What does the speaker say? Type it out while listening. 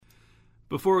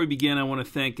Before we begin, I want to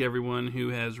thank everyone who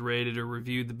has rated or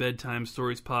reviewed the Bedtime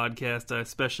Stories podcast. I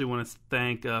especially want to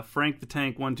thank Frank the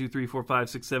Tank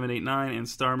 123456789 and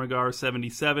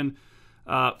StarMagar77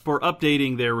 for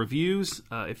updating their reviews.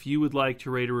 If you would like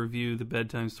to rate or review the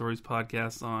Bedtime Stories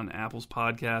podcast on Apple's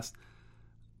podcast,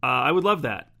 I would love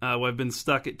that. I've been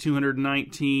stuck at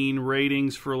 219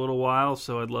 ratings for a little while,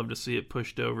 so I'd love to see it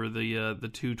pushed over the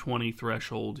 220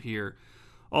 threshold here.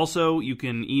 Also, you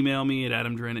can email me at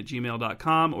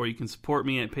adamduran@gmail.com, or you can support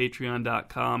me at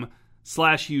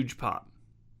patreon.com/hugepop.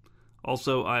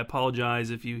 Also, I apologize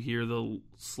if you hear the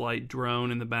slight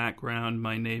drone in the background.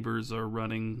 My neighbors are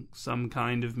running some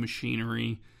kind of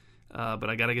machinery, but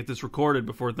I got to get this recorded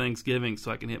before Thanksgiving so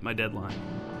I can hit my deadline.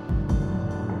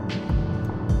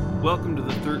 Welcome to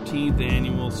the 13th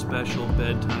annual special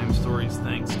Bedtime Stories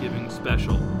Thanksgiving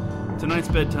special. Tonight's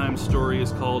bedtime story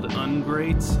is called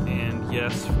Ungrates, and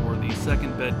yes, for the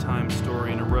second bedtime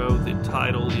story in a row, the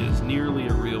title is nearly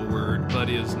a real word, but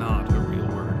is not a real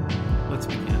word. Let's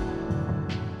begin.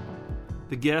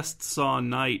 The guests saw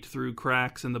night through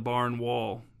cracks in the barn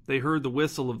wall. They heard the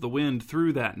whistle of the wind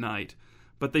through that night,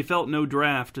 but they felt no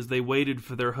draft as they waited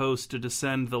for their host to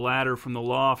descend the ladder from the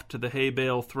loft to the hay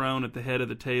bale thrown at the head of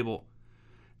the table.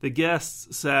 The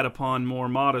guests sat upon more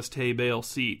modest hay bale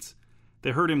seats.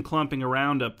 They heard him clumping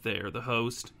around up there, the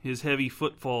host, his heavy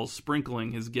footfalls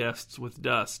sprinkling his guests with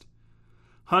dust.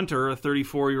 Hunter, a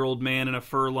 34-year-old man in a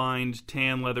fur-lined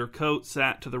tan leather coat,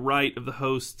 sat to the right of the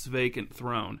host's vacant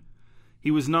throne.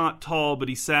 He was not tall, but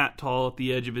he sat tall at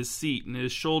the edge of his seat, and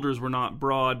his shoulders were not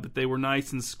broad, but they were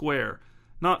nice and square,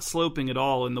 not sloping at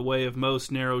all in the way of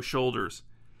most narrow shoulders.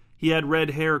 He had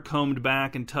red hair combed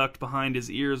back and tucked behind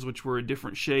his ears, which were a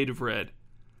different shade of red.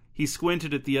 He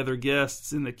squinted at the other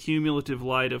guests in the cumulative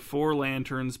light of 4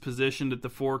 lanterns positioned at the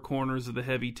 4 corners of the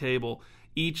heavy table,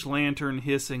 each lantern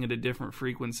hissing at a different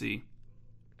frequency.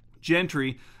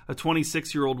 Gentry, a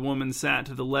 26-year-old woman, sat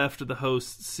to the left of the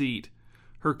host's seat.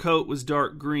 Her coat was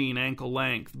dark green,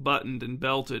 ankle-length, buttoned and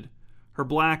belted. Her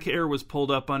black hair was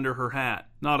pulled up under her hat,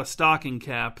 not a stocking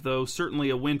cap, though certainly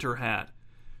a winter hat.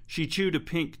 She chewed a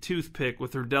pink toothpick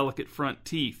with her delicate front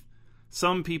teeth.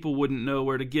 Some people wouldn't know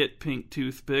where to get pink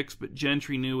toothpicks, but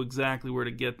Gentry knew exactly where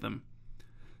to get them.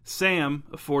 Sam,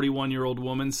 a 41-year-old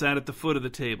woman, sat at the foot of the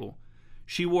table.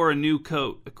 She wore a new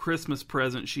coat, a Christmas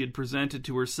present she had presented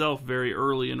to herself very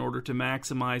early in order to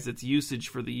maximize its usage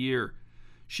for the year.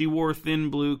 She wore thin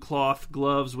blue cloth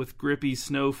gloves with grippy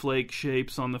snowflake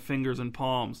shapes on the fingers and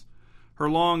palms. Her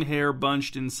long hair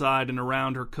bunched inside and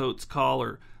around her coat's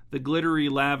collar. The glittery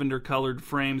lavender-colored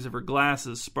frames of her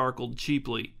glasses sparkled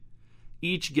cheaply.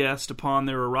 Each guest, upon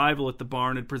their arrival at the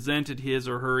barn, had presented his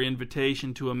or her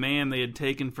invitation to a man they had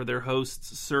taken for their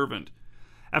host's servant.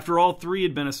 After all 3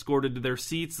 had been escorted to their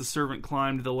seats, the servant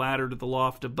climbed the ladder to the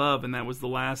loft above, and that was the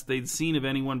last they'd seen of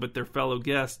anyone but their fellow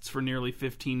guests for nearly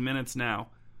 15 minutes now.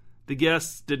 The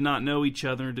guests did not know each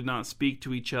other and did not speak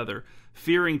to each other,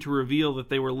 fearing to reveal that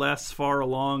they were less far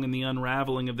along in the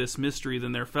unraveling of this mystery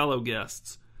than their fellow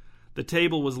guests. The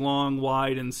table was long,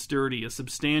 wide, and sturdy, a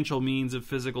substantial means of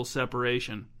physical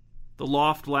separation. The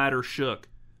loft ladder shook.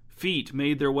 Feet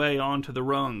made their way onto the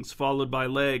rungs, followed by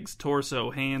legs,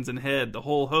 torso, hands, and head. The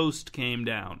whole host came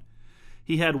down.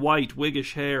 He had white,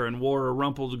 wiggish hair and wore a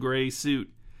rumpled gray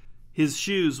suit. His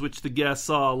shoes, which the guests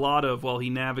saw a lot of while he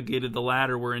navigated the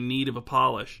ladder, were in need of a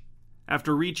polish.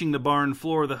 After reaching the barn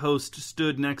floor, the host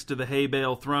stood next to the hay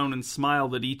bale throne and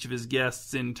smiled at each of his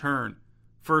guests in turn.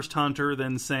 First Hunter,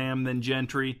 then Sam, then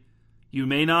Gentry. "You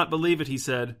may not believe it," he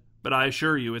said, "but I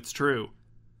assure you it's true."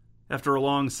 After a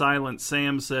long silence,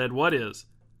 Sam said, "What is?"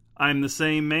 "I'm the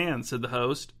same man," said the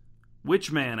host.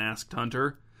 "Which man?" asked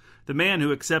Hunter. "The man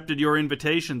who accepted your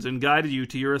invitations and guided you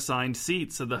to your assigned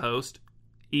seat," said the host.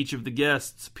 Each of the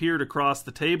guests peered across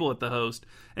the table at the host,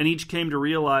 and each came to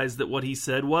realize that what he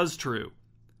said was true.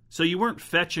 "So you weren't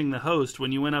fetching the host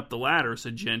when you went up the ladder,"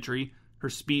 said Gentry, her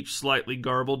speech slightly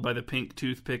garbled by the pink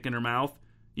toothpick in her mouth.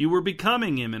 "You were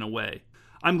becoming him in a way."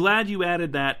 "I'm glad you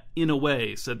added that 'in a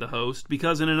way,'" said the host,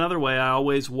 "because in another way I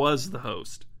always was the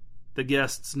host." The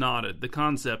guests nodded. The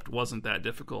concept wasn't that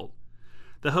difficult.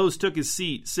 The host took his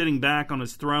seat, sitting back on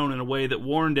his throne in a way that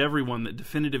warned everyone that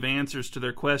definitive answers to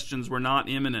their questions were not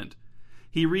imminent.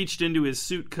 He reached into his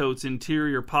suit coat's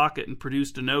interior pocket and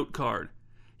produced a note card.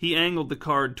 He angled the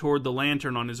card toward the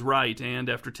lantern on his right, and,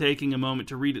 after taking a moment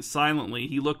to read it silently,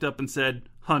 he looked up and said,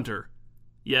 "Hunter."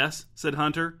 "Yes," said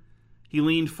Hunter. He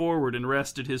leaned forward and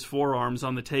rested his forearms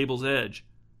on the table's edge.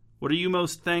 "What are you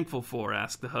most thankful for?"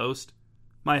 asked the host.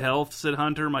 "My health," said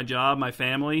Hunter, "my job, my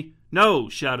family." "No!"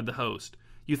 shouted the host.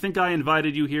 You think I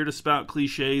invited you here to spout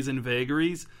cliches and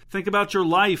vagaries? Think about your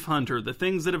life, Hunter, the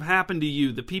things that have happened to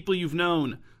you, the people you've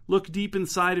known. Look deep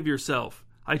inside of yourself.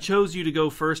 I chose you to go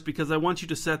first because I want you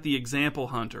to set the example,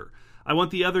 Hunter. I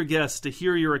want the other guests to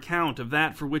hear your account of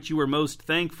that for which you are most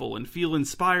thankful and feel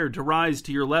inspired to rise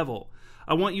to your level.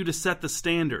 I want you to set the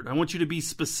standard. I want you to be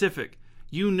specific.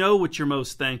 You know what you're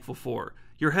most thankful for.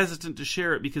 You're hesitant to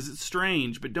share it because it's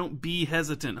strange, but don't be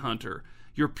hesitant, Hunter.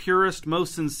 Your purest,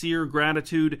 most sincere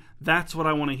gratitude, that's what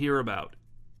I want to hear about.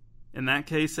 In that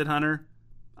case, said Hunter,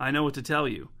 I know what to tell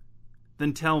you.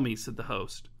 Then tell me, said the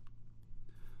host.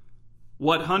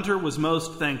 What Hunter was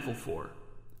most thankful for.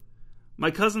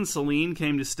 My cousin Celine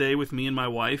came to stay with me and my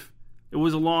wife. It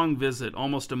was a long visit,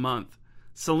 almost a month.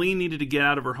 Celine needed to get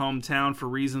out of her hometown for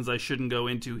reasons I shouldn't go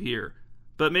into here.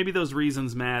 But maybe those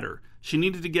reasons matter. She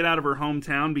needed to get out of her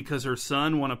hometown because her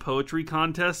son won a poetry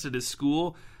contest at his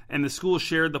school, and the school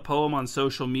shared the poem on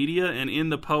social media, and in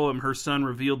the poem her son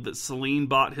revealed that Celine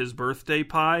bought his birthday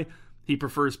pie, he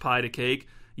prefers pie to cake,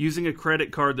 using a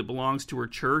credit card that belongs to her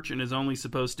church and is only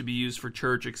supposed to be used for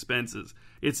church expenses.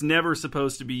 It's never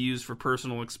supposed to be used for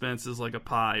personal expenses like a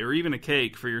pie or even a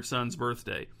cake for your son's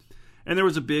birthday. And there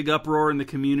was a big uproar in the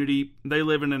community. They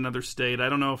live in another state. I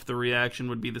don't know if the reaction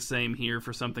would be the same here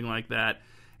for something like that.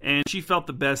 And she felt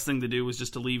the best thing to do was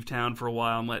just to leave town for a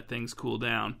while and let things cool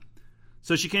down.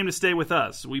 So she came to stay with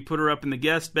us. We put her up in the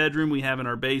guest bedroom we have in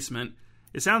our basement.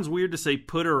 It sounds weird to say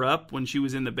put her up when she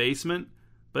was in the basement,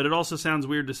 but it also sounds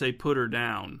weird to say put her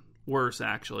down. Worse,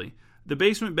 actually. The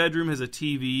basement bedroom has a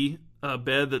TV, a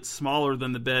bed that's smaller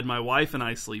than the bed my wife and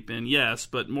I sleep in, yes,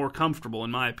 but more comfortable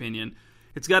in my opinion.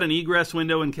 It's got an egress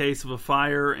window in case of a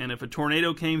fire, and if a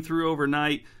tornado came through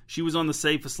overnight, she was on the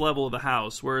safest level of the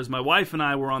house, whereas my wife and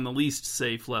I were on the least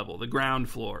safe level, the ground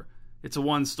floor. It's a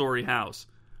one-story house.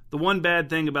 The one bad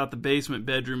thing about the basement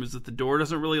bedroom is that the door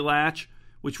doesn't really latch,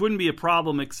 which wouldn't be a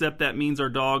problem except that means our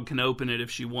dog can open it if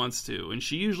she wants to, and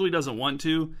she usually doesn't want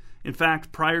to. In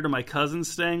fact, prior to my cousin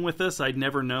staying with us, I'd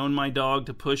never known my dog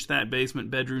to push that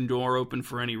basement bedroom door open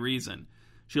for any reason.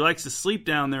 She likes to sleep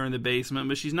down there in the basement,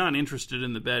 but she's not interested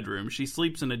in the bedroom. She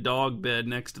sleeps in a dog bed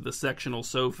next to the sectional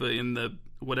sofa in the,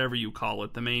 whatever you call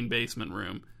it, the main basement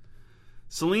room.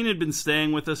 Celine had been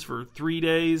staying with us for 3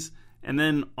 days, and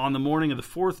then on the morning of the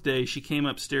 4th day, she came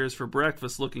upstairs for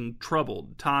breakfast looking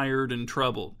troubled, tired and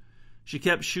troubled. She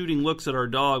kept shooting looks at our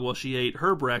dog while she ate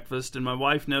her breakfast, and my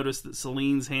wife noticed that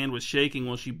Celine's hand was shaking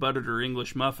while she buttered her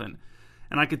English muffin.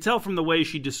 And I could tell from the way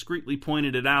she discreetly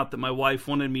pointed it out that my wife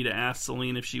wanted me to ask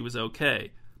Celine if she was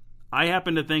okay. I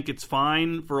happen to think it's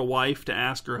fine for a wife to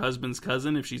ask her husband's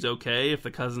cousin if she's okay if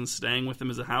the cousin's staying with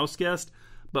him as a house guest,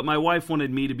 but my wife wanted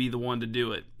me to be the one to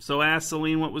do it. So I asked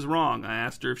Celine what was wrong. I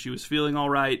asked her if she was feeling all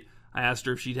right. I asked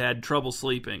her if she'd had trouble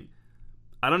sleeping.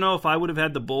 I don't know if I would have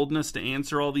had the boldness to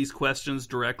answer all these questions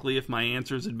directly if my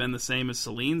answers had been the same as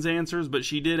Celine's answers, but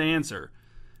she did answer.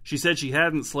 She said she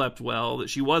hadn't slept well, that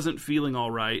she wasn't feeling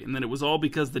all right, and that it was all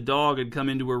because the dog had come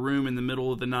into her room in the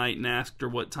middle of the night and asked her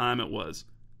what time it was.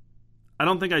 I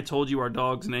don't think I told you our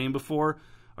dog's name before.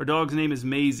 Our dog's name is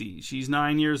Maisie. She's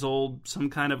 9 years old, some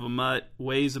kind of a mutt,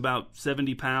 weighs about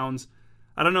 70 pounds.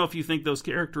 I don't know if you think those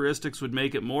characteristics would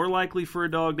make it more likely for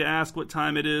a dog to ask what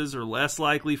time it is, or less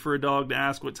likely for a dog to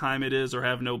ask what time it is, or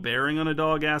have no bearing on a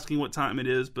dog asking what time it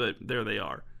is, but there they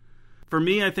are. For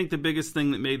me, I think the biggest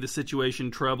thing that made the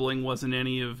situation troubling wasn't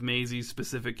any of Maisie's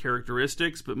specific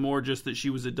characteristics, but more just that she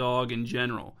was a dog in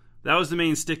general. That was the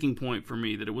main sticking point for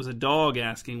me, that it was a dog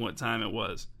asking what time it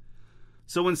was.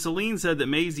 So when Celine said that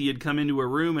Maisie had come into her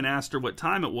room and asked her what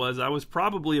time it was, I was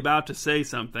probably about to say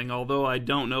something, although I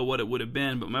don't know what it would have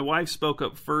been, but my wife spoke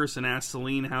up first and asked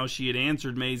Celine how she had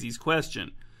answered Maisie's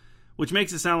question, which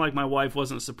makes it sound like my wife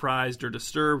wasn't surprised or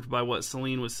disturbed by what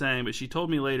Celine was saying, but she told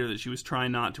me later that she was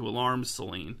trying not to alarm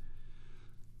Celine.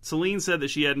 Celine said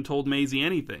that she hadn't told Maisie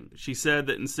anything. She said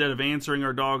that instead of answering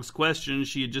our dog's questions,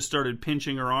 she had just started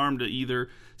pinching her arm to either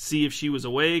see if she was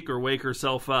awake or wake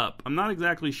herself up. I'm not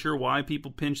exactly sure why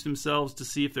people pinch themselves to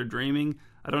see if they're dreaming.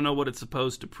 I don't know what it's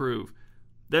supposed to prove.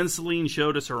 Then Celine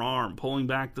showed us her arm, pulling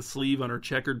back the sleeve on her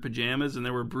checkered pajamas, and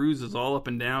there were bruises all up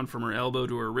and down from her elbow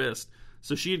to her wrist.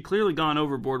 So she had clearly gone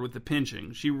overboard with the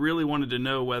pinching. She really wanted to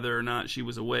know whether or not she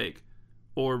was awake.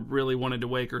 Or really wanted to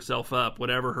wake herself up,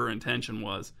 whatever her intention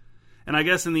was. And I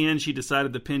guess in the end she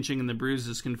decided the pinching and the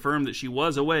bruises confirmed that she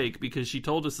was awake because she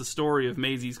told us the story of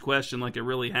Maisie's question like it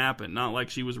really happened, not like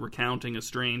she was recounting a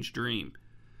strange dream.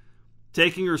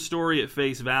 Taking her story at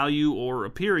face value, or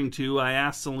appearing to, I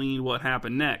asked Celine what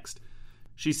happened next.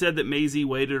 She said that Maisie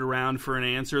waited around for an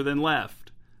answer, then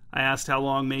left. I asked how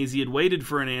long Maisie had waited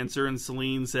for an answer, and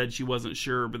Celine said she wasn't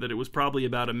sure, but that it was probably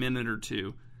about a minute or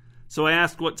two. So I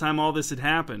asked what time all this had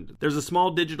happened. There's a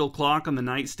small digital clock on the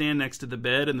nightstand next to the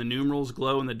bed, and the numerals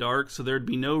glow in the dark, so there'd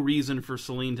be no reason for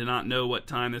Celine to not know what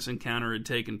time this encounter had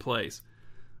taken place.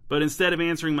 But instead of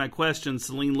answering my question,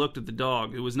 Celine looked at the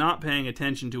dog, who was not paying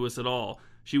attention to us at all.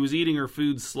 She was eating her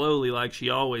food slowly like she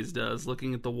always does,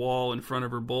 looking at the wall in front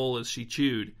of her bowl as she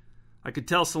chewed. I could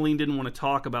tell Celine didn't want to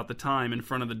talk about the time in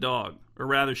front of the dog. Or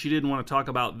rather, she didn't want to talk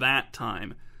about that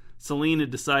time. Celine had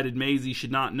decided Maisie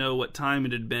should not know what time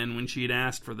it had been when she had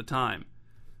asked for the time.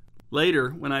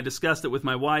 Later, when I discussed it with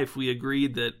my wife, we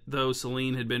agreed that though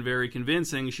Celine had been very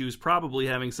convincing, she was probably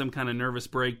having some kind of nervous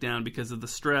breakdown because of the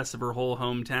stress of her whole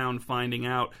hometown finding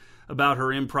out about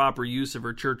her improper use of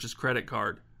her church's credit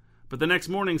card. But the next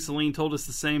morning, Celine told us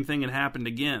the same thing had happened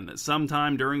again, that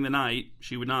sometime during the night,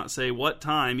 she would not say what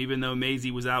time even though Maisie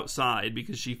was outside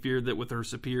because she feared that with her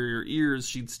superior ears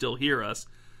she'd still hear us,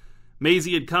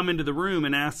 Maisie had come into the room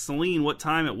and asked Celine what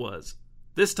time it was.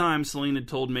 This time, Celine had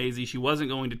told Maisie she wasn't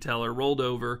going to tell her, rolled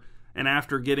over, and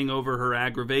after getting over her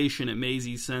aggravation at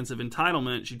Maisie's sense of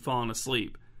entitlement, she'd fallen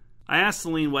asleep. I asked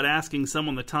Celine what asking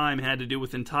someone the time had to do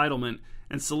with entitlement,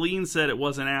 and Celine said it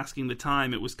wasn't asking the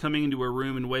time, it was coming into her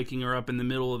room and waking her up in the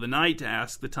middle of the night to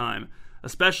ask the time,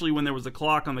 especially when there was a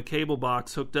clock on the cable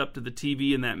box hooked up to the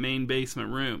TV in that main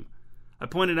basement room. I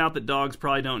pointed out that dogs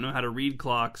probably don't know how to read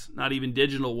clocks, not even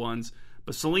digital ones,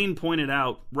 but Celine pointed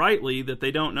out, rightly, that they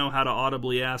don't know how to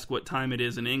audibly ask what time it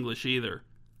is in English either.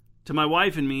 To my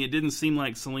wife and me, it didn't seem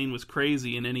like Celine was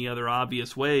crazy in any other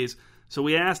obvious ways, so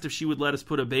we asked if she would let us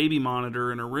put a baby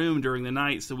monitor in her room during the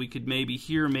night so we could maybe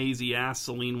hear Maisie ask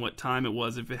Celine what time it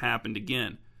was if it happened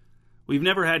again. We've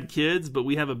never had kids, but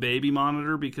we have a baby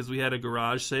monitor because we had a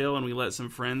garage sale and we let some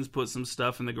friends put some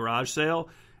stuff in the garage sale,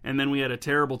 and then we had a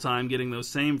terrible time getting those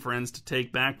same friends to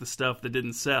take back the stuff that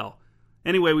didn't sell.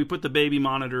 Anyway, we put the baby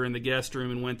monitor in the guest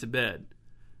room and went to bed.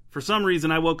 For some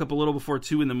reason, I woke up a little before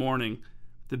 2 in the morning.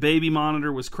 The baby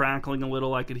monitor was crackling a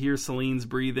little, I could hear Celine's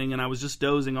breathing, and I was just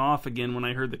dozing off again when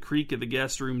I heard the creak of the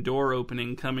guest room door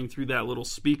opening coming through that little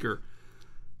speaker.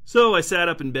 So I sat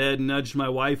up in bed and nudged my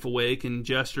wife awake and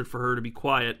gestured for her to be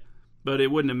quiet. But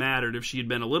it wouldn't have mattered if she had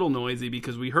been a little noisy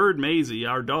because we heard Maisie,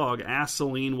 our dog, ask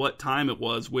Celine what time it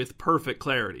was with perfect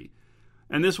clarity.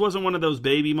 And this wasn't one of those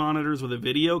baby monitors with a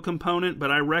video component,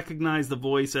 but I recognized the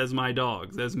voice as my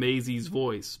dog's, as Maisie's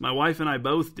voice. My wife and I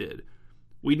both did.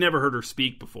 We'd never heard her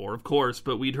speak before, of course,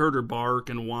 but we'd heard her bark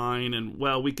and whine, and,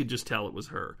 well, we could just tell it was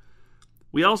her.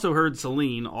 We also heard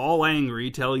Celine, all angry,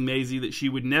 telling Maisie that she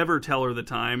would never tell her the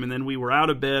time, and then we were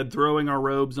out of bed, throwing our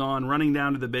robes on, running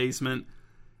down to the basement.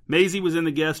 Maisie was in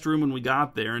the guest room when we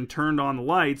got there and turned on the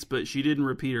lights, but she didn't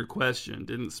repeat her question,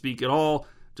 didn't speak at all,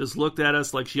 just looked at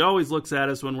us like she always looks at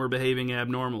us when we're behaving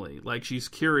abnormally, like she's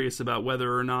curious about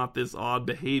whether or not this odd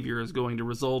behavior is going to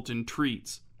result in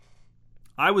treats.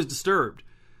 I was disturbed,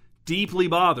 deeply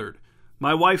bothered.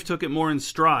 My wife took it more in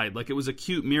stride, like it was a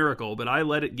cute miracle, but I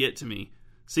let it get to me.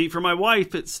 See, for my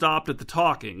wife, it stopped at the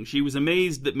talking. She was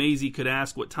amazed that Maisie could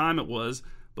ask what time it was,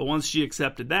 but once she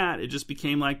accepted that, it just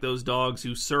became like those dogs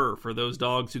who surf or those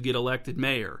dogs who get elected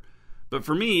mayor. But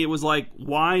for me, it was like,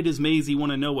 why does Maisie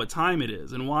want to know what time it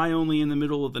is, and why only in the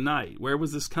middle of the night? Where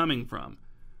was this coming from?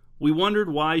 We wondered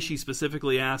why she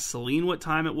specifically asked Celine what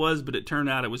time it was, but it turned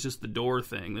out it was just the door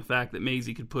thing, the fact that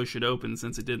Maisie could push it open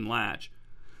since it didn't latch.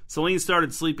 Celine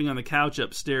started sleeping on the couch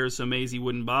upstairs so Maisie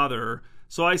wouldn't bother her,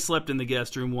 so I slept in the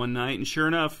guest room one night, and sure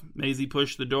enough, Maisie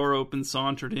pushed the door open,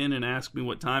 sauntered in, and asked me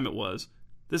what time it was.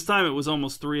 This time it was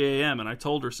almost 3 a.m., and I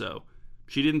told her so.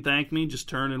 She didn't thank me, just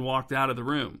turned and walked out of the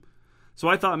room. So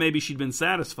I thought maybe she'd been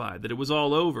satisfied, that it was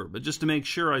all over, but just to make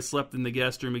sure I slept in the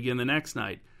guest room again the next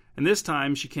night. And this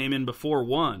time she came in before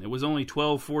 1. It was only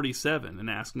 12:47, and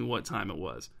asked me what time it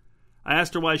was. I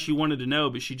asked her why she wanted to know,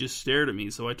 but she just stared at me,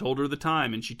 so I told her the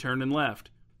time, and she turned and left.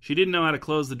 She didn't know how to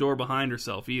close the door behind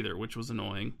herself either, which was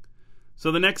annoying.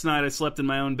 So the next night I slept in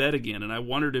my own bed again, and I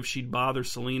wondered if she'd bother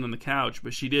Celine on the couch,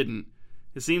 but she didn't.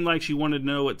 It seemed like she wanted to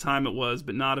know what time it was,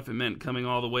 but not if it meant coming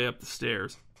all the way up the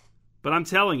stairs. But I'm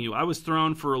telling you, I was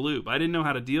thrown for a loop. I didn't know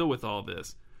how to deal with all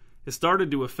this. It started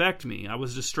to affect me. I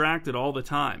was distracted all the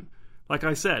time. Like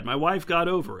I said, my wife got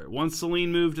over it. Once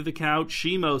Celine moved to the couch,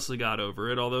 she mostly got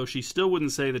over it, although she still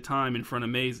wouldn't say the time in front of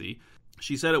Maisie.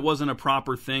 She said it wasn't a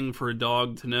proper thing for a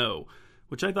dog to know,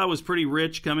 which I thought was pretty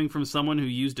rich coming from someone who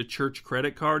used a church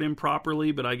credit card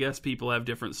improperly, but I guess people have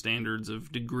different standards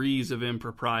of degrees of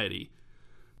impropriety.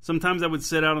 Sometimes I would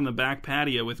sit out on the back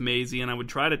patio with Maisie and I would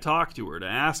try to talk to her, to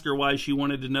ask her why she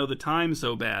wanted to know the time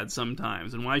so bad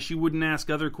sometimes, and why she wouldn't ask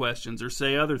other questions or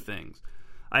say other things.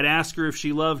 I'd ask her if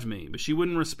she loved me, but she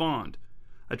wouldn't respond.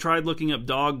 I tried looking up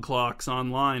dog clocks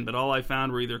online, but all I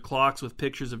found were either clocks with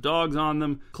pictures of dogs on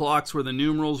them, clocks where the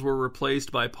numerals were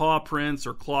replaced by paw prints,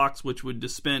 or clocks which would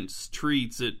dispense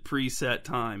treats at preset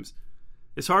times.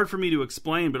 It's hard for me to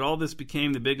explain, but all this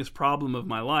became the biggest problem of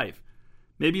my life.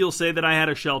 Maybe you'll say that I had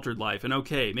a sheltered life, and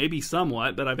okay, maybe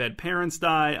somewhat, but I've had parents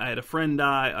die, I had a friend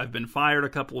die, I've been fired a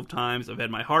couple of times, I've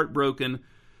had my heart broken.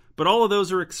 But all of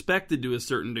those are expected to a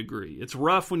certain degree. It's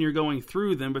rough when you're going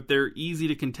through them, but they're easy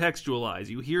to contextualize.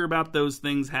 You hear about those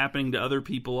things happening to other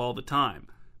people all the time.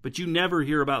 But you never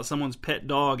hear about someone's pet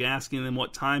dog asking them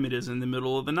what time it is in the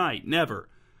middle of the night. Never.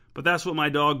 But that's what my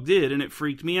dog did, and it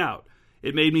freaked me out.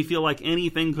 It made me feel like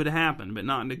anything could happen, but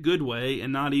not in a good way,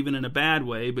 and not even in a bad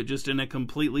way, but just in a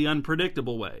completely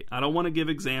unpredictable way. I don't want to give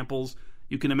examples.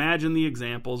 You can imagine the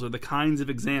examples, or the kinds of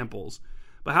examples.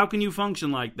 But how can you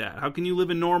function like that? How can you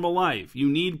live a normal life? You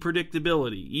need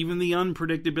predictability. Even the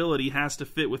unpredictability has to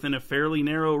fit within a fairly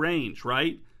narrow range,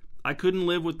 right? I couldn't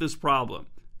live with this problem.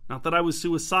 Not that I was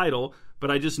suicidal,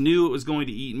 but I just knew it was going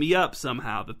to eat me up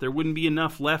somehow, that there wouldn't be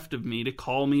enough left of me to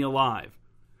call me alive.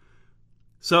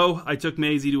 So I took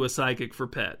Maisie to a psychic for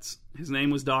pets. His name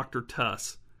was Dr.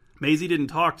 Tuss. Maisie didn't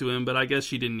talk to him, but I guess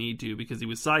she didn't need to because he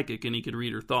was psychic and he could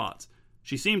read her thoughts.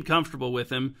 She seemed comfortable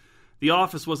with him. The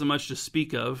office wasn't much to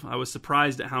speak of. I was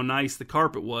surprised at how nice the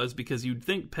carpet was because you'd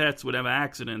think pets would have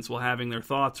accidents while having their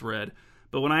thoughts read.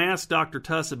 But when I asked Dr.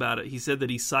 Tuss about it, he said that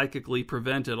he psychically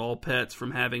prevented all pets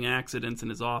from having accidents in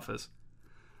his office.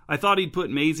 I thought he'd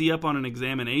put Maisie up on an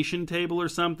examination table or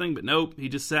something, but nope, he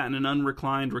just sat in an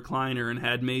unreclined recliner and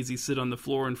had Maisie sit on the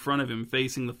floor in front of him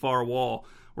facing the far wall,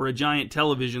 where a giant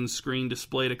television screen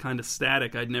displayed a kind of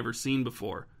static I'd never seen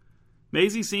before.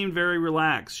 Maisie seemed very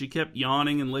relaxed. She kept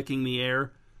yawning and licking the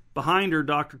air. Behind her,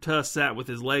 Dr. Tuss sat with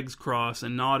his legs crossed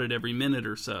and nodded every minute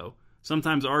or so,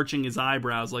 sometimes arching his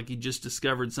eyebrows like he'd just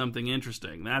discovered something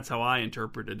interesting. That's how I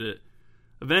interpreted it.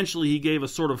 Eventually, he gave a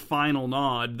sort of final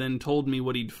nod, then told me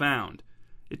what he'd found.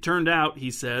 It turned out,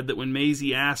 he said, that when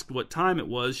Maisie asked what time it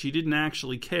was, she didn't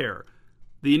actually care.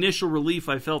 The initial relief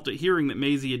I felt at hearing that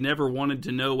Maisie had never wanted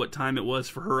to know what time it was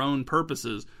for her own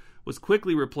purposes was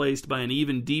quickly replaced by an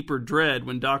even deeper dread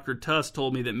when Dr. Tuss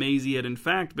told me that Maisie had in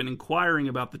fact been inquiring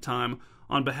about the time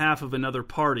on behalf of another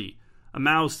party, a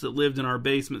mouse that lived in our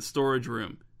basement storage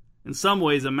room. In some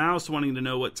ways, a mouse wanting to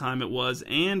know what time it was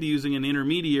and using an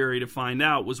intermediary to find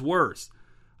out was worse.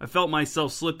 I felt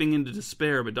myself slipping into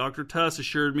despair, but Dr. Tuss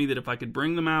assured me that if I could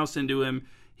bring the mouse into him,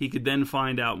 he could then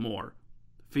find out more.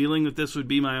 Feeling that this would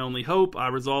be my only hope, I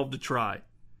resolved to try.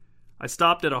 I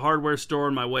stopped at a hardware store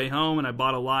on my way home and I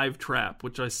bought a live trap,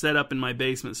 which I set up in my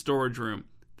basement storage room.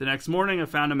 The next morning I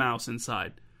found a mouse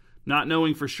inside. Not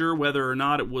knowing for sure whether or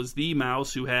not it was the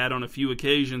mouse who had on a few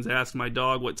occasions asked my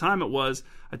dog what time it was,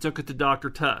 I took it to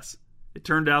Dr. Tuss. It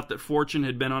turned out that fortune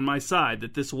had been on my side,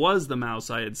 that this was the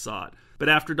mouse I had sought. But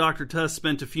after Dr. Tuss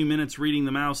spent a few minutes reading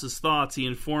the mouse's thoughts, he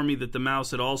informed me that the mouse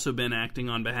had also been acting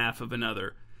on behalf of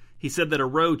another. He said that a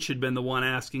roach had been the one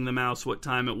asking the mouse what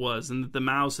time it was, and that the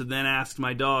mouse had then asked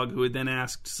my dog, who had then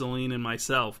asked Celine and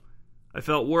myself. I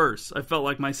felt worse. I felt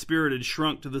like my spirit had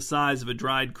shrunk to the size of a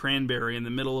dried cranberry in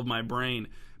the middle of my brain,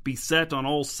 beset on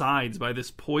all sides by this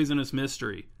poisonous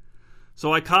mystery.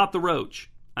 So I caught the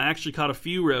roach. I actually caught a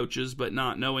few roaches, but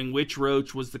not knowing which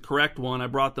roach was the correct one, I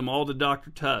brought them all to Dr.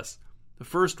 Tuss. The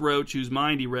first roach whose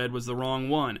mind he read was the wrong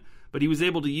one, but he was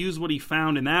able to use what he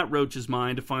found in that roach's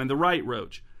mind to find the right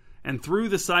roach. And through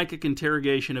the psychic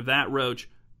interrogation of that roach,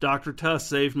 Dr. Tuss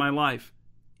saved my life.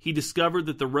 He discovered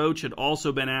that the roach had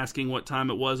also been asking what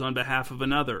time it was on behalf of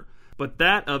another, but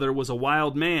that other was a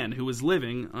wild man who was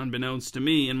living, unbeknownst to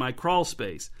me, in my crawl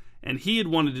space, and he had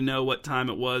wanted to know what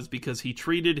time it was because he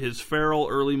treated his feral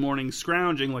early morning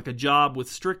scrounging like a job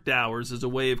with strict hours as a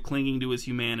way of clinging to his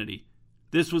humanity.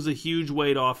 This was a huge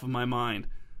weight off of my mind.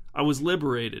 I was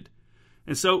liberated.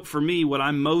 And so, for me, what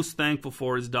I'm most thankful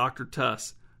for is Dr.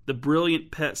 Tuss, the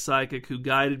brilliant pet psychic who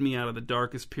guided me out of the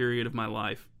darkest period of my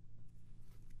life.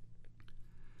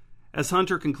 As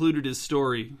Hunter concluded his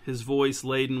story, his voice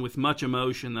laden with much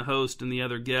emotion, the host and the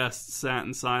other guests sat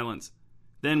in silence.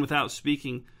 Then, without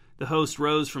speaking, the host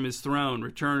rose from his throne,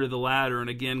 returned to the ladder, and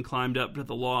again climbed up to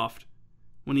the loft.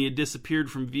 When he had disappeared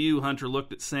from view, Hunter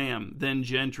looked at Sam, then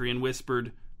Gentry, and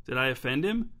whispered, "Did I offend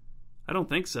him?" "I don't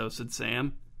think so," said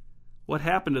Sam. "What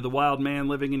happened to the wild man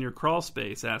living in your crawl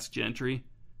space?" asked Gentry.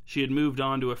 She had moved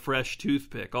on to a fresh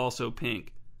toothpick, also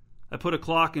pink. "I put a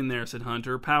clock in there," said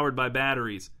Hunter, "powered by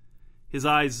batteries." His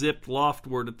eyes zipped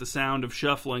loftward at the sound of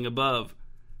shuffling above.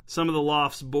 Some of the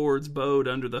loft's boards bowed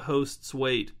under the host's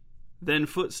weight. Then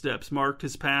footsteps marked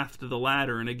his path to the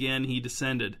ladder, and again he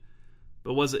descended.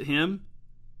 But was it him?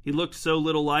 He looked so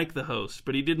little like the host,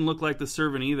 but he didn't look like the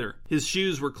servant either. His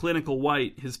shoes were clinical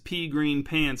white, his pea-green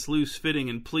pants loose-fitting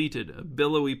and pleated, a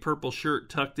billowy purple shirt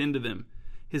tucked into them.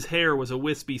 His hair was a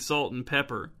wispy salt and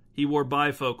pepper. He wore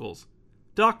bifocals.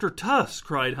 "Dr. Tuss!"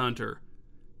 cried Hunter.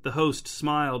 The host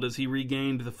smiled as he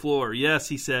regained the floor. "Yes,"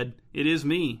 he said, "it is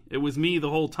me. It was me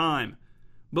the whole time."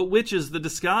 "But which is the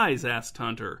disguise?" asked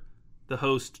Hunter. The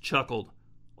host chuckled.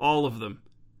 "All of them."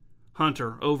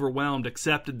 Hunter, overwhelmed,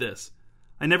 accepted this.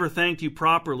 "I never thanked you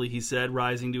properly," he said,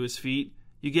 rising to his feet.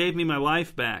 "You gave me my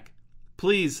life back."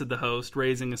 "Please," said the host,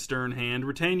 raising a stern hand,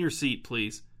 "retain your seat,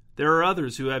 please. There are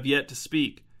others who have yet to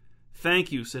speak."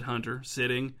 "Thank you," said Hunter,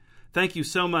 sitting. "Thank you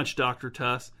so much, Dr.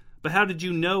 Tuss. But how did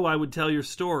you know I would tell your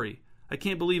story? I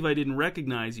can't believe I didn't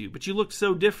recognize you, but you looked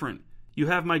so different. You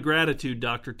have my gratitude,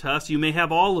 Dr. Tuss. You may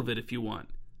have all of it if you want."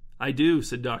 "I do,"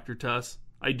 said Dr. Tuss.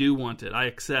 "I do want it. I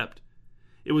accept."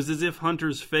 It was as if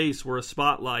Hunter's face were a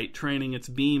spotlight training its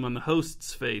beam on the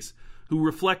host's face, who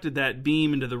reflected that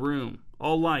beam into the room,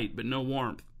 all light but no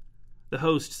warmth. The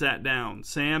host sat down.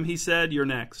 "Sam," he said, "you're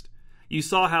next. You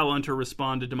saw how Hunter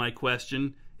responded to my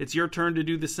question. It's your turn to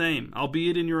do the same,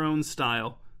 albeit in your own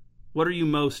style. What are you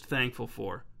most thankful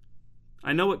for?"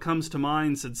 "I know what comes to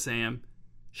mind," said Sam.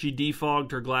 She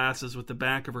defogged her glasses with the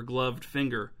back of her gloved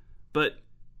finger. "But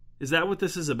is that what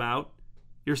this is about?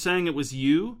 You're saying it was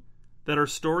you? That our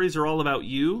stories are all about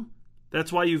you?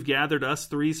 That's why you've gathered us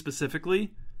three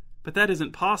specifically? But that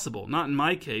isn't possible. Not in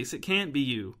my case. It can't be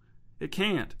you. It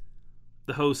can't."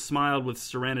 The host smiled with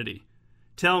serenity.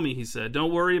 "Tell me," he said.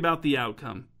 "Don't worry about the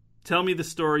outcome. Tell me the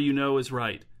story you know is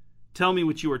right. Tell me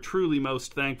what you are truly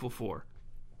most thankful for."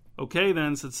 "Okay,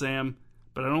 then," said Sam,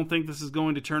 "but I don't think this is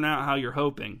going to turn out how you're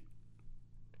hoping."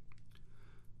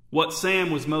 What Sam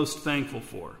was most thankful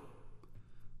for.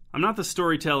 I'm not the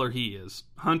storyteller he is.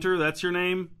 Hunter, that's your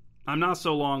name? I'm not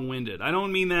so long-winded. I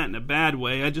don't mean that in a bad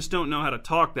way. I just don't know how to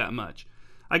talk that much.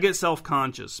 I get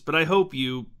self-conscious, but I hope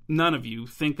you, none of you,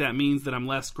 think that means that I'm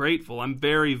less grateful. I'm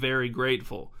very, very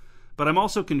grateful. But I'm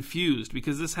also confused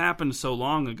because this happened so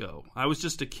long ago. I was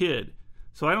just a kid,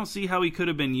 so I don't see how he could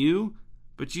have been you,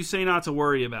 but you say not to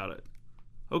worry about it.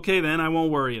 Okay then, I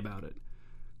won't worry about it.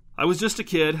 I was just a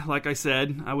kid, like I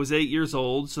said. I was 8 years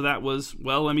old, so that was,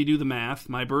 well, let me do the math.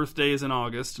 My birthday is in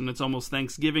August, and it's almost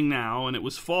Thanksgiving now, and it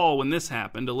was fall when this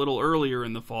happened, a little earlier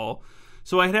in the fall.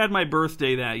 So I had my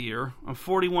birthday that year. I'm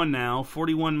 41 now.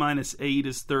 41 minus 8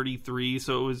 is 33,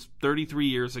 so it was 33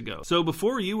 years ago. So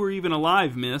before you were even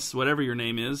alive, miss, whatever your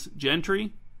name is,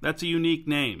 Gentry? That's a unique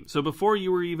name. So before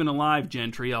you were even alive,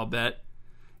 Gentry, I'll bet.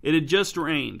 It had just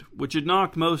rained, which had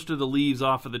knocked most of the leaves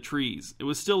off of the trees. It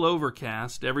was still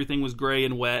overcast, everything was gray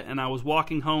and wet, and I was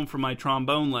walking home from my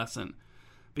trombone lesson.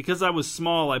 Because I was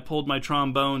small, I pulled my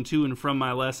trombone to and from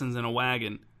my lessons in a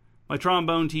wagon. My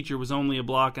trombone teacher was only a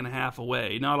block and a half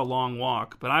away, not a long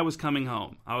walk, but I was coming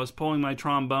home. I was pulling my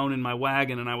trombone in my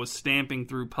wagon, and I was stamping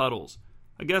through puddles.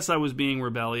 I guess I was being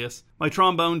rebellious. My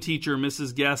trombone teacher,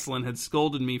 Mrs. Gesslin, had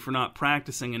scolded me for not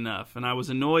practicing enough, and I was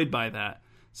annoyed by that.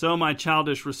 So my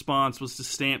childish response was to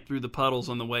stamp through the puddles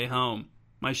on the way home.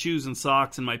 My shoes and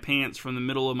socks and my pants from the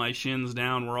middle of my shins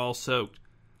down were all soaked.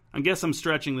 I guess I'm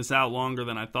stretching this out longer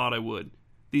than I thought I would.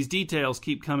 These details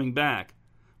keep coming back.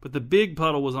 But the big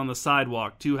puddle was on the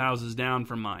sidewalk 2 houses down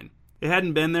from mine. It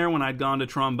hadn't been there when I'd gone to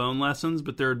trombone lessons,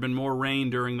 but there had been more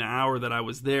rain during the hour that I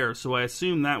was there, so I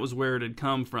assumed that was where it had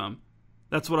come from.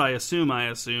 That's what I assumed.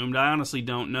 I honestly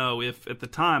don't know if, at the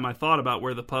time, I thought about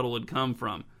where the puddle had come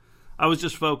from. I was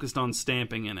just focused on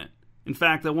stamping in it. In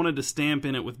fact, I wanted to stamp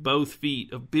in it with both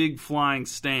feet, a big flying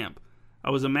stamp.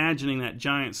 I was imagining that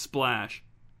giant splash.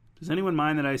 Does anyone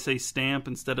mind that I say stamp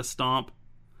instead of stomp?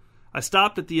 I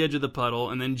stopped at the edge of the puddle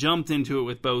and then jumped into it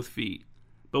with both feet.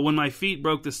 But when my feet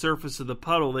broke the surface of the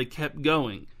puddle, they kept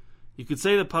going. You could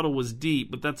say the puddle was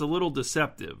deep, but that's a little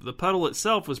deceptive. The puddle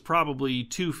itself was probably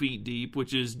 2 feet deep,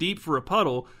 which is deep for a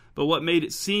puddle, but what made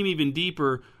it seem even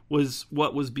deeper was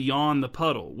what was beyond the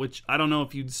puddle, which I don't know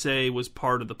if you'd say was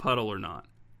part of the puddle or not.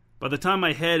 By the time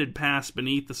my head had passed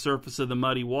beneath the surface of the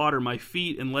muddy water, my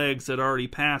feet and legs had already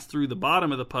passed through the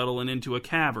bottom of the puddle and into a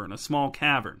cavern, a small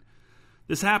cavern.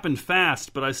 This happened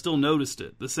fast, but I still noticed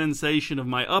it, the sensation of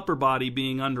my upper body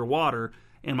being underwater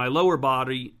and my lower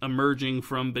body emerging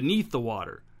from beneath the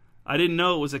water. I didn't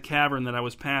know it was a cavern that I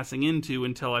was passing into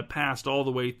until I passed all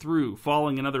the way through,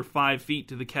 falling another 5 feet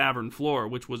to the cavern floor,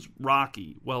 which was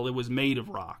rocky. Well, it was made of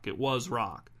rock. It was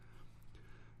rock.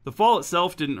 The fall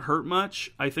itself didn't hurt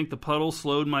much. I think the puddle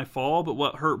slowed my fall, but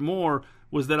what hurt more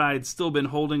was that I had still been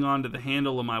holding on to the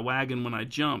handle of my wagon when I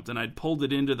jumped, and I'd pulled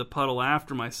it into the puddle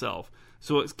after myself,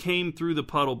 so it came through the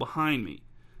puddle behind me.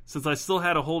 Since I still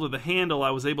had a hold of the handle, I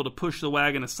was able to push the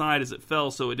wagon aside as it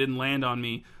fell so it didn't land on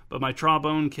me, but my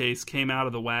trombone case came out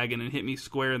of the wagon and hit me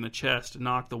square in the chest and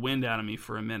knocked the wind out of me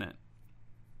for a minute.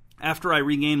 After I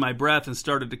regained my breath and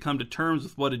started to come to terms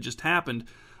with what had just happened,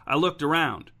 I looked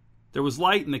around. There was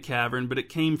light in the cavern, but it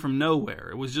came from nowhere.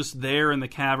 It was just there in the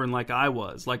cavern like I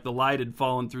was, like the light had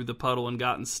fallen through the puddle and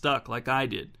gotten stuck like I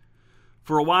did.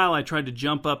 For a while I tried to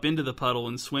jump up into the puddle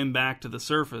and swim back to the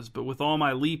surface, but with all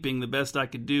my leaping, the best I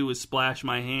could do was splash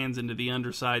my hands into the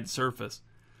underside surface.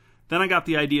 Then I got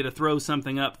the idea to throw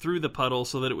something up through the puddle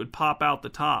so that it would pop out the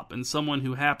top, and someone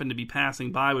who happened to be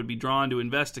passing by would be drawn to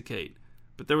investigate.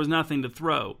 But there was nothing to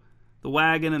throw. The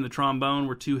wagon and the trombone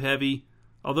were too heavy.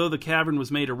 Although the cavern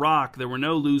was made of rock, there were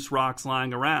no loose rocks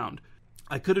lying around.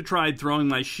 I could have tried throwing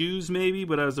my shoes maybe,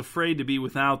 but I was afraid to be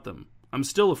without them. I'm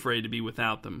still afraid to be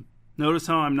without them. Notice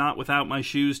how I'm not without my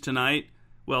shoes tonight?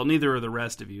 Well, neither are the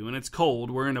rest of you, and it's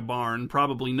cold, we're in a barn,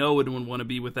 probably no one would want to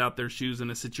be without their shoes in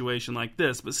a situation like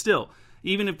this, but still,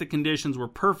 even if the conditions were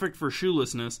perfect for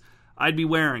shoelessness, I'd be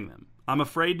wearing them. I'm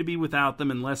afraid to be without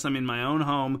them unless I'm in my own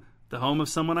home, the home of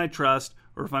someone I trust,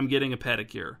 or if I'm getting a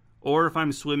pedicure, or if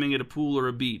I'm swimming at a pool or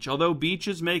a beach, although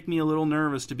beaches make me a little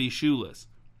nervous to be shoeless.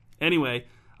 Anyway,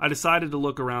 I decided to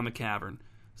look around the cavern.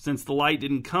 Since the light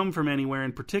didn't come from anywhere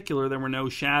in particular, there were no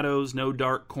shadows, no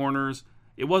dark corners.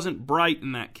 It wasn't bright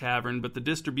in that cavern, but the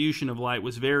distribution of light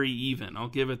was very even, I'll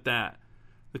give it that.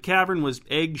 The cavern was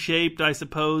egg-shaped, I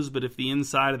suppose, but if the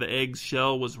inside of the egg's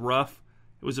shell was rough,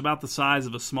 it was about the size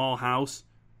of a small house.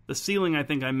 The ceiling, I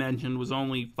think I mentioned, was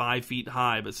only 5 feet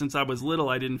high, but since I was little,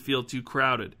 I didn't feel too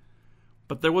crowded.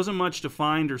 But there wasn't much to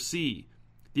find or see.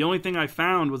 The only thing I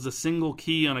found was a single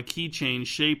key on a keychain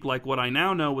shaped like what I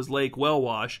now know was Lake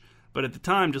Wellwash, but at the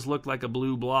time just looked like a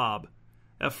blue blob.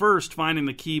 At first, finding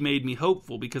the key made me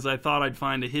hopeful because I thought I'd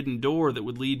find a hidden door that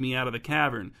would lead me out of the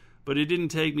cavern, but it didn't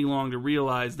take me long to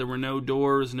realize there were no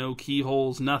doors, no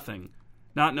keyholes, nothing.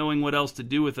 Not knowing what else to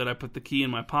do with it, I put the key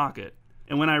in my pocket.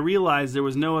 And when I realized there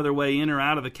was no other way in or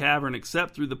out of the cavern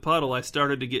except through the puddle, I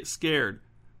started to get scared.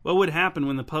 What would happen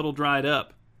when the puddle dried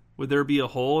up? Would there be a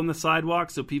hole in the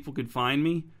sidewalk so people could find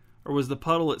me? Or was the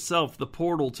puddle itself the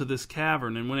portal to this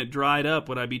cavern, and when it dried up,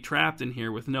 would I be trapped in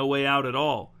here with no way out at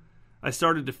all? I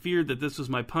started to fear that this was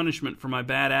my punishment for my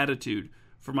bad attitude,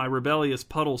 for my rebellious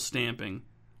puddle stamping.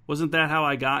 Wasn't that how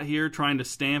I got here, trying to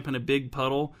stamp in a big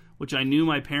puddle, which I knew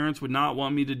my parents would not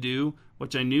want me to do,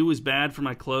 which I knew was bad for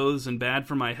my clothes and bad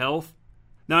for my health?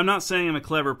 Now, I'm not saying I'm a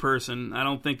clever person. I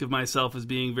don't think of myself as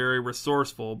being very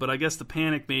resourceful, but I guess the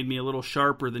panic made me a little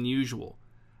sharper than usual.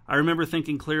 I remember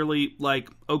thinking clearly, like,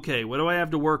 okay, what do I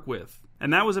have to work with?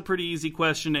 And that was a pretty easy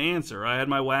question to answer. I had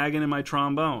my wagon and my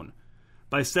trombone.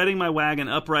 By setting my wagon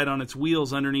upright on its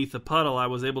wheels underneath the puddle, I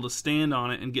was able to stand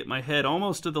on it and get my head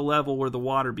almost to the level where the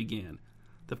water began.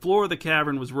 The floor of the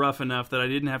cavern was rough enough that I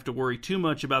didn't have to worry too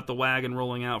much about the wagon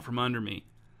rolling out from under me.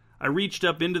 I reached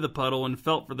up into the puddle and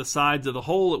felt for the sides of the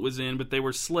hole it was in, but they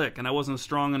were slick, and I wasn't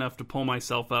strong enough to pull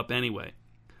myself up anyway.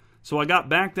 So I got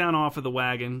back down off of the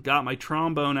wagon, got my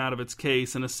trombone out of its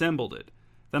case, and assembled it.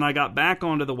 Then I got back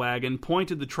onto the wagon,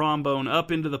 pointed the trombone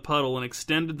up into the puddle, and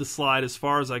extended the slide as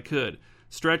far as I could,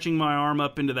 stretching my arm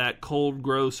up into that cold,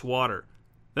 gross water.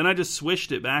 Then I just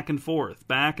swished it back and forth,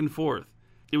 back and forth.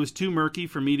 It was too murky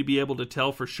for me to be able to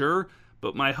tell for sure,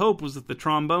 but my hope was that the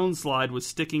trombone slide was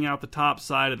sticking out the top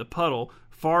side of the puddle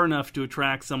far enough to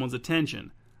attract someone's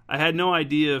attention. I had no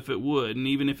idea if it would, and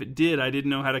even if it did, I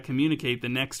didn't know how to communicate the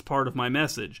next part of my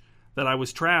message, that I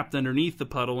was trapped underneath the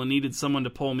puddle and needed someone to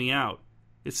pull me out.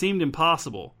 It seemed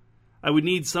impossible. I would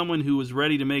need someone who was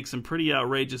ready to make some pretty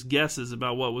outrageous guesses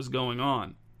about what was going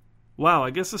on. Wow, I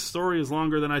guess this story is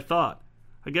longer than I thought.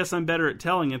 I guess I'm better at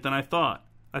telling it than I thought.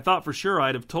 I thought for sure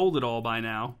I'd have told it all by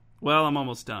now. Well, I'm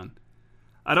almost done.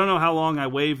 I don't know how long I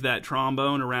waved that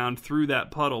trombone around through that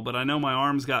puddle, but I know my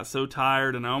arms got so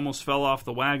tired and I almost fell off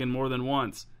the wagon more than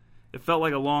once. It felt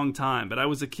like a long time, but I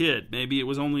was a kid. Maybe it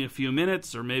was only a few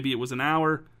minutes, or maybe it was an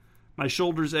hour. My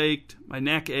shoulders ached, my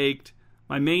neck ached.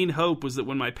 My main hope was that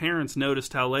when my parents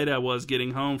noticed how late I was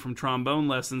getting home from trombone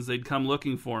lessons, they'd come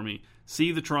looking for me,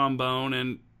 see the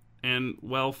trombone, and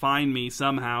well, find me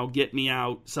somehow, get me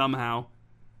out somehow.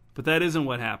 But that isn't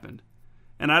what happened.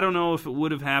 And I don't know if it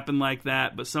would have happened like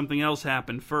that, but something else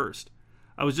happened first.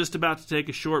 I was just about to take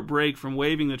a short break from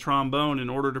waving the trombone in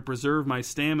order to preserve my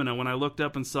stamina when I looked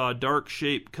up and saw a dark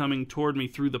shape coming toward me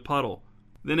through the puddle.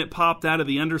 Then it popped out of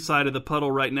the underside of the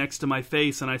puddle right next to my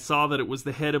face, and I saw that it was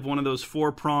the head of one of those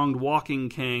four-pronged walking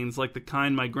canes like the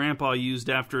kind my grandpa used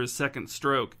after his second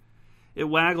stroke. It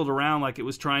waggled around like it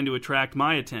was trying to attract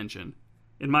my attention.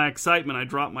 In my excitement, I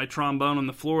dropped my trombone on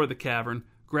the floor of the cavern,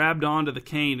 grabbed onto the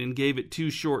cane, and gave it 2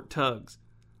 short tugs.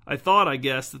 I thought, I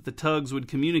guess, that the tugs would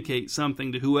communicate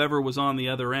something to whoever was on the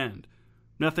other end.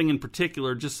 Nothing in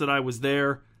particular, just that I was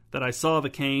there, that I saw the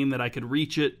cane, that I could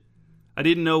reach it. I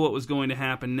didn't know what was going to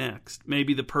happen next.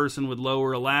 Maybe the person would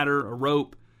lower a ladder, a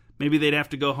rope. Maybe they'd have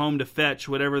to go home to fetch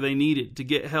whatever they needed, to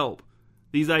get help.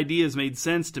 These ideas made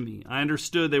sense to me. I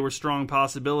understood they were strong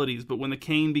possibilities, but when the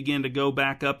cane began to go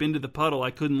back up into the puddle,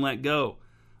 I couldn't let go.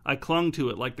 I clung to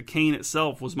it like the cane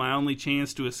itself was my only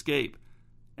chance to escape.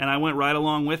 And I went right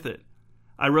along with it.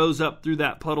 I rose up through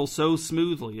that puddle so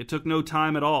smoothly, it took no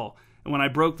time at all, and when I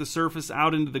broke the surface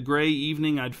out into the gray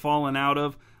evening I'd fallen out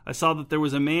of, I saw that there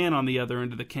was a man on the other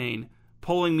end of the cane,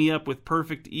 pulling me up with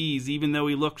perfect ease even though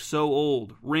he looked so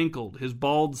old, wrinkled, his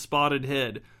bald spotted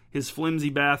head, his flimsy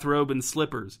bathrobe and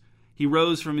slippers. He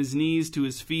rose from his knees to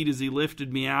his feet as he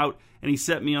lifted me out, and he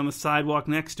set me on the sidewalk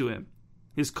next to him.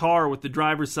 His car, with the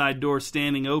driver's side door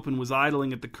standing open, was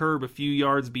idling at the curb a few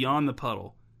yards beyond the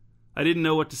puddle. I didn't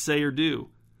know what to say or do.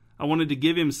 I wanted to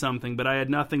give him something, but I had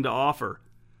nothing to offer.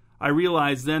 I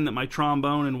realized then that my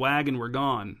trombone and wagon were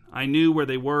gone. I knew where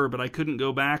they were, but I couldn't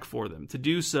go back for them. To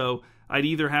do so, I'd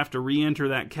either have to re-enter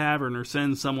that cavern or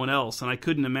send someone else, and I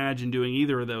couldn't imagine doing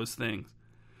either of those things.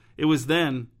 It was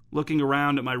then, looking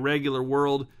around at my regular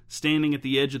world, standing at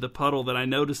the edge of the puddle, that I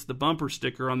noticed the bumper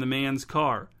sticker on the man's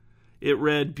car. It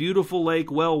read, "Beautiful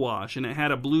Lake Well Wash," and it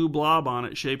had a blue blob on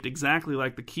it shaped exactly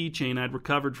like the keychain I'd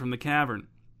recovered from the cavern.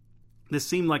 This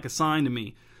seemed like a sign to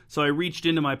me, so I reached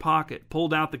into my pocket,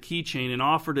 pulled out the keychain, and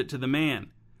offered it to the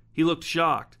man. He looked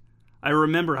shocked. I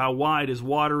remember how wide his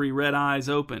watery red eyes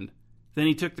opened. Then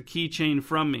he took the keychain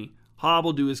from me,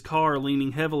 hobbled to his car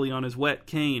leaning heavily on his wet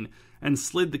cane, and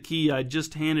slid the key I'd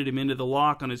just handed him into the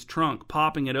lock on his trunk,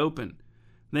 popping it open.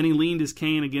 Then he leaned his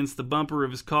cane against the bumper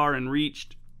of his car and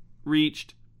reached.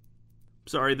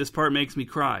 Sorry, this part makes me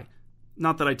cry.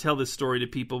 Not that I tell this story to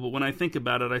people, but when I think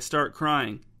about it, I start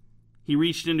crying. He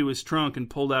reached into his trunk and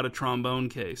pulled out a trombone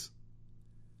case.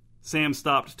 Sam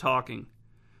stopped talking.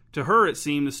 To her, it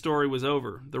seemed the story was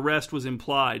over. The rest was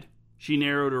implied. She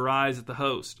narrowed her eyes at the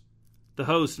host. The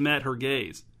host met her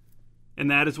gaze. "And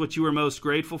that is what you were most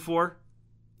grateful for?"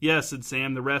 "Yes," said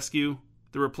Sam, "the rescue,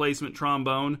 the replacement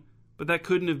trombone. But that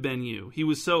couldn't have been you. He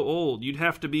was so old. You'd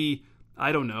have to be,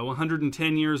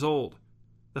 110 years old."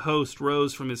 The host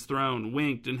rose from his throne,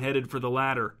 winked, and headed for the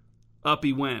ladder. Up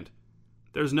he went.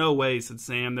 "There's no way," said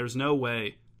Sam, "there's no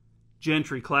way."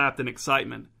 Gentry clapped in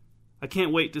excitement. "I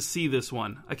can't wait to see this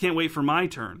one. I can't wait for my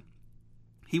turn."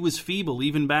 "He was feeble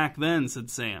even back then," said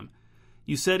Sam.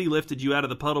 "You said he lifted you out of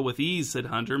the puddle with ease," said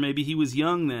Hunter. "Maybe he was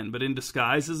young then, but in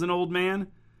disguise as an old man?"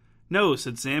 "No,"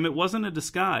 said Sam, "it wasn't a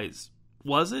disguise."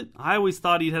 "Was it? I always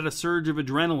thought he'd had a surge of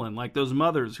adrenaline, like those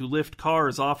mothers who lift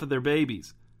cars off of their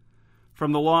babies."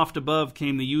 From the loft above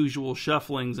came the usual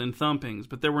shufflings and thumpings,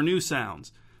 but there were new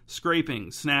sounds.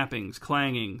 Scrapings, snappings,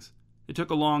 clangings. It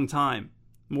took a long time,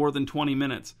 more than 20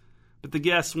 minutes, but the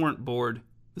guests weren't bored.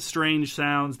 The strange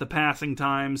sounds, the passing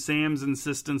time, Sam's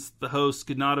insistence that the host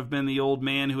could not have been the old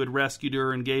man who had rescued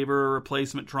her and gave her a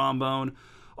replacement trombone,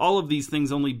 all of these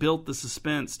things only built the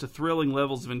suspense to thrilling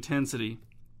levels of intensity.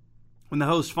 When the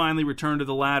host finally returned to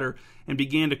the ladder and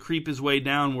began to creep his way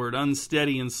downward,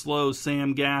 unsteady and slow,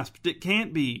 Sam gasped, "It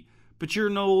can't be! But you're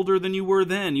no older than you were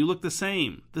then. You look the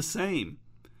same. The same."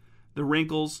 The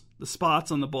wrinkles, the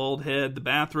spots on the bald head, the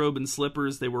bathrobe and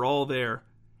slippers, they were all there.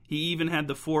 He even had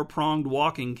the 4-pronged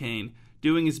walking cane,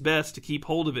 doing his best to keep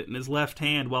hold of it in his left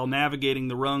hand while navigating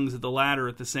the rungs of the ladder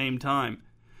at the same time.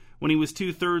 When he was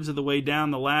 2/3 of the way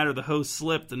down the ladder, the host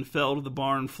slipped and fell to the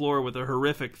barn floor with a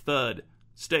horrific thud.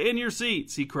 "Stay in your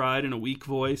seats," he cried in a weak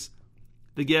voice.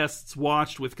 The guests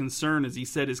watched with concern as he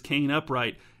set his cane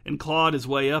upright and clawed his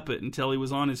way up it until he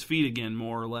was on his feet again,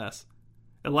 more or less.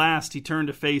 At last he turned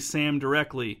to face Sam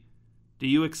directly. "Do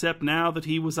you accept now that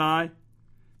he was I?"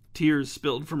 Tears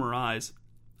spilled from her eyes.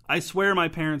 "I swear my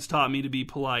parents taught me to be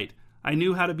polite. I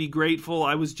knew how to be grateful.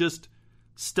 I was just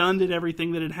stunned at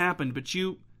everything that had happened. But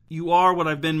you are what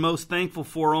I've been most thankful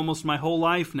for almost my whole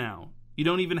life now. You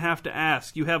don't even have to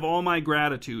ask. You have all my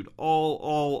gratitude.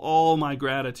 All my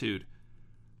gratitude."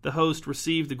 The host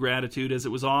received the gratitude as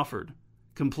it was offered.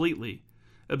 Completely.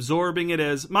 Absorbing it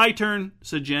as, "My turn,"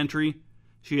 said Gentry.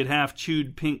 She had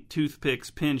half-chewed pink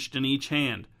toothpicks pinched in each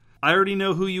hand. "I already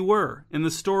know who you were, in the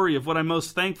story of what I'm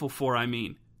most thankful for, I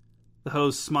mean." The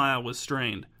host's smile was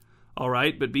strained. "All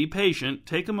right, but be patient.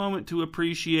 Take a moment to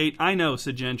appreciate—" "I know,"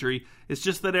 said Gentry. "It's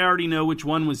just that I already know which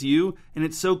one was you, and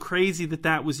it's so crazy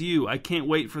that was you. I can't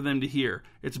wait for them to hear.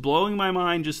 It's blowing my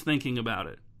mind just thinking about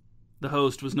it." The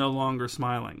host was no longer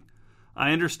smiling.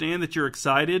 I understand that you're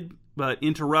excited, but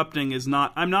interrupting is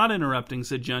not... I'm not interrupting,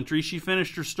 said Gentry. She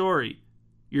finished her story.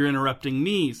 You're interrupting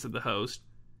me, said the host.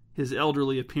 His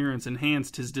elderly appearance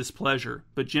enhanced his displeasure,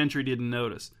 but Gentry didn't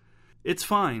notice. It's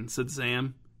fine, said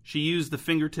Sam. She used the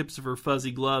fingertips of her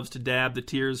fuzzy gloves to dab the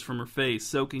tears from her face,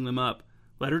 soaking them up.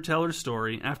 Let her tell her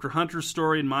story. After Hunter's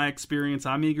story and my experience,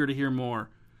 I'm eager to hear more.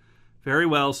 Very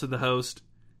well, said the host.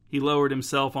 He lowered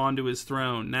himself onto his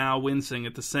throne, now wincing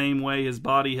at the same way his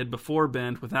body had before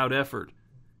bent without effort.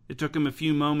 It took him a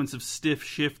few moments of stiff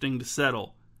shifting to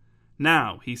settle.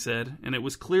 Now, he said, and it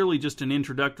was clearly just an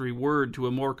introductory word to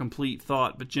a more complete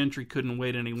thought, but Gentry couldn't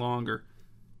wait any longer.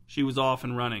 She was off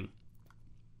and running.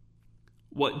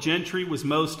 What Gentry was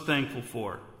most thankful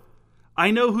for.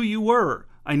 I know who you were.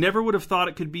 I never would have thought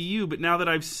it could be you, but now that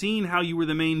I've seen how you were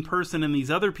the main person in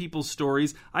these other people's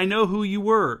stories, I know who you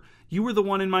were. You were the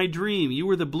one in my dream. You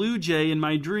were the blue jay in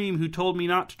my dream who told me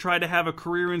not to try to have a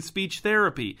career in speech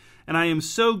therapy. And I am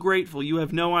so grateful, you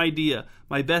have no idea.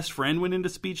 My best friend went into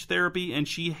speech therapy, and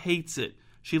she hates it.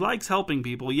 She likes helping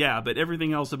people, yeah, but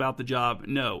everything else about the job,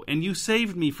 no. And you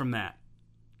saved me from that.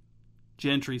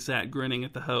 Gentry sat grinning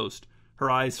at the host, her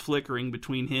eyes flickering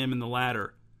between him and the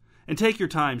latter. And take your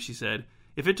time, she said.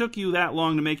 If it took you that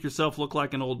long to make yourself look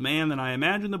like an old man, then I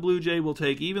imagine the blue jay will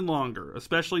take even longer,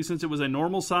 especially since it was a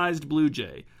normal-sized blue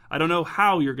jay. I don't know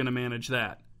how you're going to manage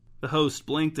that. The host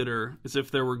blinked at her, as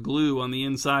if there were glue on the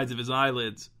insides of his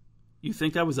eyelids. You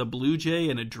think I was a blue jay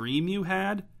in a dream you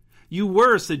had? You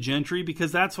were, said Gentry,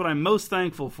 because that's what I'm most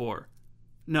thankful for.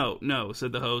 No,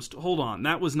 said the host. Hold on,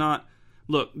 that was not...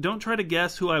 Look, don't try to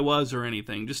guess who I was or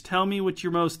anything. Just tell me what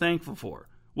you're most thankful for.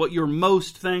 What you're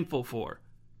most thankful for.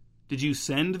 Did you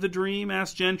send the dream,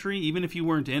 asked Gentry, even if you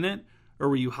weren't in it? Or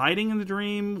were you hiding in the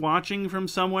dream, watching from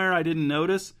somewhere I didn't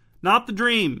notice? Not the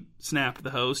dream, snapped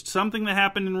the host. Something that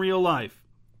happened in real life.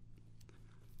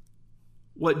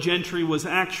 What Gentry was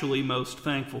actually most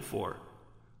thankful for.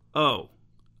 Oh,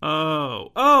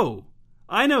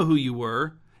 I know who you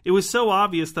were. It was so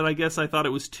obvious that I guess I thought it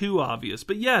was too obvious.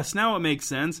 But yes, now it makes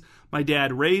sense. My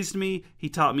dad raised me. He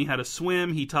taught me how to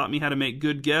swim. He taught me how to make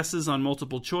good guesses on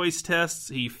multiple choice tests.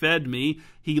 He fed me.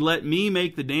 He let me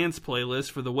make the dance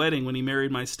playlist for the wedding when he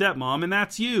married my stepmom, and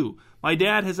that's you. My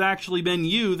dad has actually been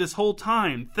you this whole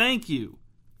time. Thank you.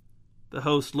 The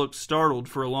host looked startled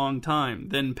for a long time,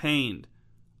 then pained.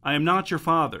 I am not your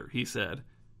father, he said.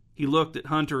 He looked at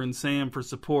Hunter and Sam for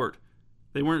support.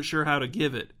 They weren't sure how to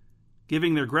give it.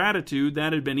 Giving their gratitude,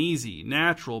 that had been easy,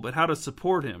 natural, but how to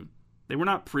support him? They were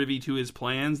not privy to his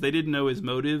plans. They didn't know his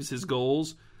motives, his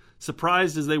goals.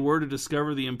 Surprised as they were to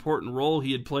discover the important role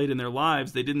he had played in their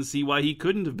lives, they didn't see why he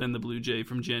couldn't have been the blue jay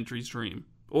from Gentry's dream.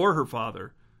 Or her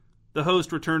father. The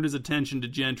host returned his attention to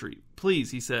Gentry.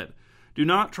 Please, he said, do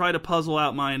not try to puzzle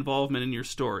out my involvement in your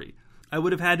story. I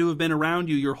would have had to have been around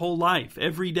you your whole life,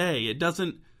 every day. It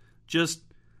doesn't just...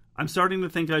 I'm starting to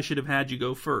think I should have had you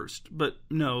go first. But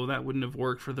no, that wouldn't have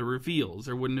worked for the reveals.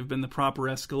 There wouldn't have been the proper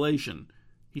escalation.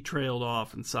 He trailed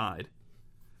off and sighed.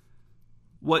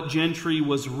 What Gentry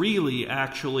was really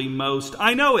actually most...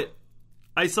 I know it!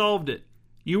 I solved it.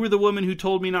 You were the woman who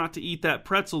told me not to eat that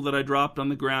pretzel that I dropped on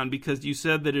the ground because you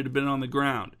said that it had been on the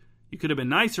ground. You could have been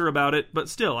nicer about it, but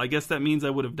still, I guess that means I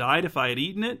would have died if I had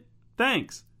eaten it?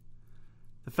 Thanks.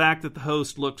 The fact that the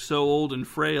host looked so old and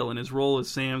frail in his role as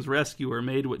Sam's rescuer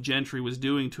made what Gentry was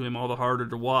doing to him all the harder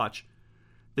to watch.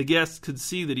 The guests could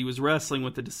see that he was wrestling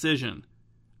with the decision.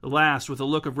 At last, with a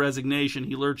look of resignation,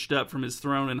 he lurched up from his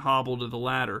throne and hobbled to the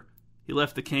ladder. He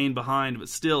left the cane behind, but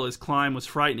still his climb was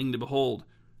frightening to behold.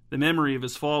 The memory of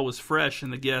his fall was fresh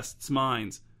in the guests'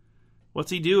 minds.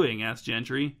 What's he doing? Asked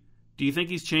Gentry. Do you think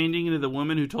he's changing into the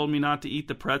woman who told me not to eat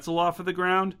the pretzel off of the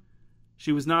ground?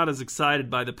 She was not as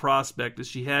excited by the prospect as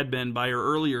she had been by her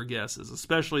earlier guesses,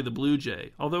 especially the blue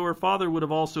jay, although her father would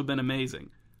have also been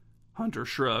amazing. Hunter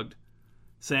shrugged.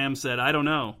 Sam said, I don't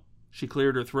know. She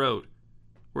cleared her throat.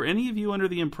 Were any of you under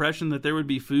the impression that there would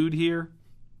be food here?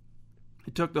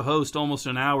 It took the host almost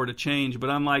an hour to change, but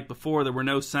unlike before, there were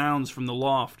no sounds from the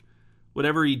loft.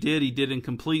 Whatever he did in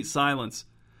complete silence.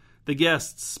 The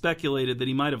guests speculated that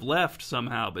he might have left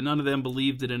somehow, but none of them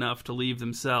believed it enough to leave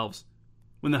themselves.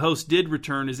 When the host did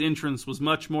return, his entrance was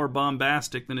much more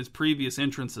bombastic than his previous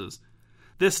entrances.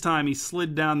 This time he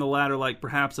slid down the ladder like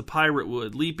perhaps a pirate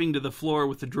would, leaping to the floor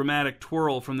with a dramatic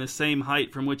twirl from the same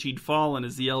height from which he'd fallen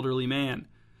as the elderly man.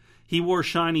 He wore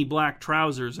shiny black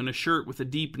trousers and a shirt with a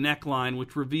deep neckline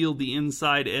which revealed the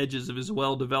inside edges of his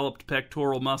well-developed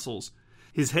pectoral muscles.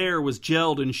 His hair was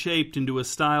gelled and shaped into a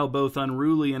style both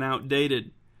unruly and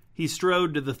outdated. He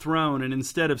strode to the throne, and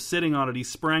instead of sitting on it, he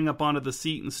sprang up onto the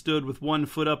seat and stood with one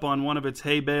foot up on one of its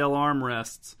hay bale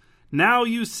armrests. "Now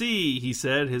you see," he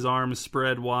said, his arms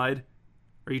spread wide.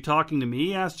 "Are you talking to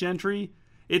me?" asked Gentry.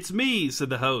 "It's me," said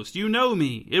the host. "You know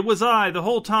me. It was I the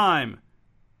whole time."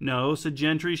 "No," said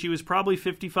Gentry. "She was probably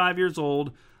 55 years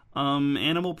old.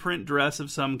 Animal print dress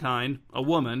of some kind. A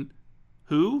woman."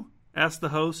 "Who?" asked the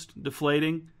host,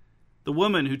 deflating. "The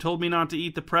woman who told me not to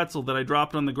eat the pretzel that I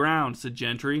dropped on the ground," said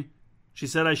Gentry. "She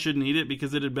said I shouldn't eat it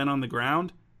because it had been on the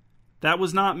ground?" "That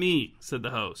was not me," said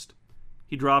the host.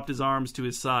 He dropped his arms to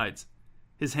his sides.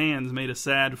 His hands made a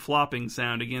sad flopping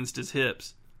sound against his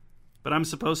hips. "But I'm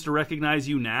supposed to recognize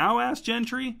you now?" asked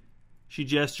Gentry. She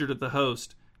gestured at the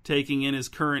host, taking in his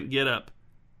current get-up.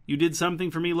 "You did something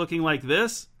for me looking like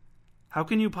this?" "How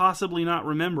can you possibly not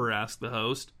remember?" asked the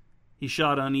host. He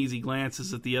shot uneasy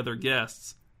glances at the other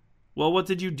guests. "Well, what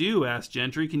did you do?" asked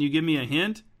Gentry. "Can you give me a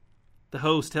hint?" The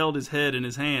host held his head in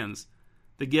his hands.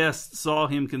 The guests saw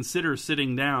him consider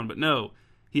sitting down, but no,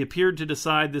 he appeared to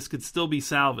decide this could still be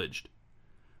salvaged.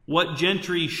 "What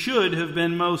Gentry should have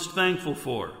been most thankful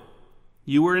for.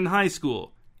 You were in high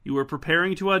school. You were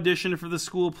preparing to audition for the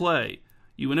school play.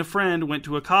 You and a friend went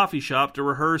to a coffee shop to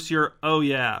rehearse your—" "Oh,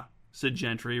 yeah," said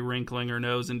Gentry, wrinkling her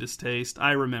nose in distaste.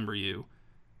 "I remember you."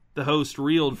 The host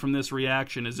reeled from this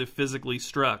reaction as if physically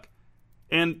struck.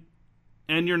 And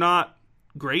you're not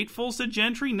grateful?" said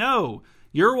Gentry. "No.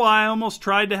 You're why I almost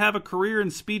tried to have a career in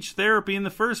speech therapy in the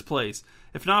first place.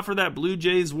 If not for that Blue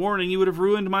Jays warning, you would have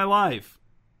ruined my life."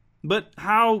 "But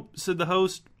how?" said the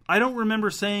host. "I don't remember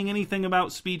saying anything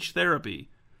about speech therapy."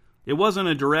 "It wasn't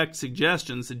a direct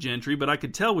suggestion," said Gentry, "but I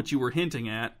could tell what you were hinting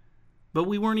at." "But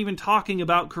we weren't even talking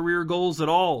about career goals at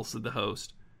all," said the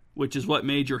host. "Which is what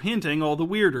made your hinting all the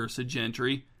weirder," said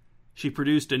Gentry. She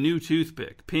produced a new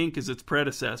toothpick, pink as its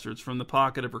predecessors, from the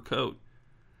pocket of her coat.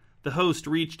 The host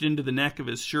reached into the neck of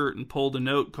his shirt and pulled a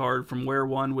note card from where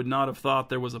one would not have thought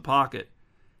there was a pocket.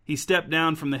 He stepped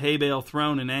down from the hay bale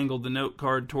throne and angled the note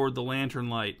card toward the lantern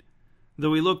light.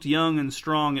 Though he looked young and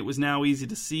strong, it was now easy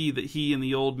to see that he and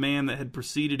the old man that had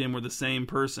preceded him were the same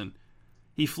person.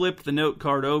 He flipped the note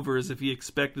card over as if he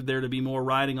expected there to be more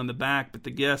writing on the back, but the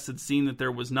guests had seen that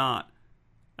there was not.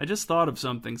 "I just thought of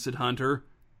something," said Hunter.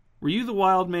 "Were you the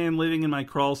wild man living in my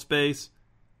crawl space?"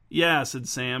 "Yeah," said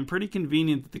Sam. "Pretty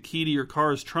convenient that the key to your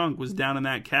car's trunk was down in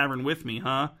that cavern with me,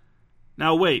 huh?"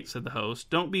 "Now wait," said the host.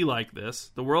 "Don't be like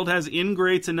this. The world has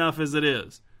ingrates enough as it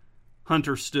is."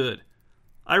 Hunter stood.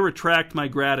 "I retract my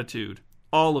gratitude.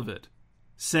 All of it."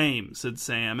 "Same," said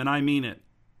Sam, "and I mean it."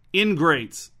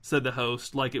 "Ingrates," said the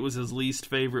host, like it was his least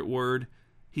favorite word.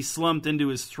 He slumped into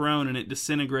his throne, and it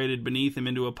disintegrated beneath him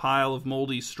into a pile of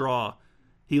moldy straw.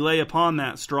 He lay upon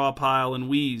that straw pile and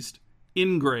wheezed.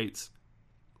 "Ingrates."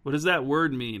 "What does that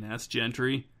word mean?" asked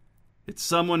Gentry. "It's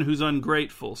someone who's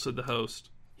ungrateful," said the host.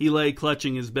 He lay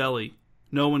clutching his belly.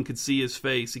 No one could see his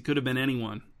face. He could have been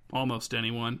anyone. Almost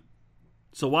anyone.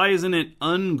 "So why isn't it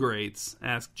Ungrates?"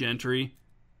 asked Gentry.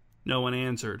 No one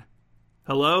answered.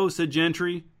 "Hello?" said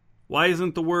Gentry. "Why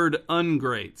isn't the word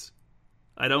Ungrates?"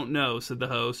 "I don't know," said the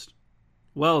host.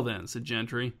 "Well then," said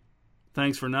Gentry.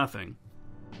 "Thanks for nothing."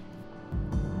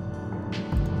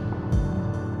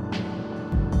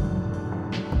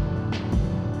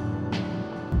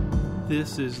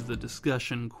 This is the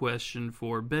discussion question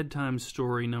for bedtime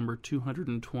story number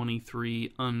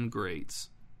 223, Ungrates.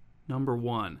 Number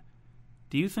 1.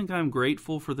 Do you think I'm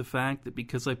grateful for the fact that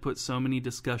because I put so many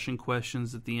discussion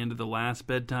questions at the end of the last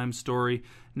bedtime story,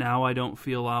 now I don't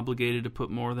feel obligated to put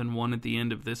more than one at the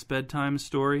end of this bedtime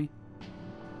story?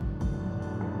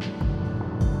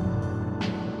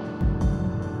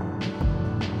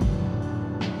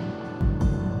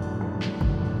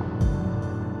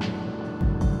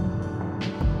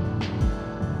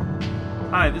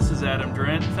 Hi, this is Adam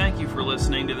Drent. Thank you for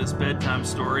listening to this bedtime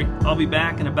story. I'll be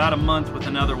back in about a month with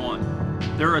another one.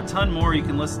 There are a ton more you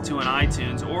can listen to on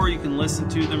iTunes, or you can listen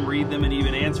to them, read them, and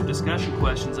even answer discussion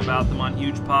questions about them on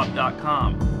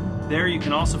hugepop.com. There you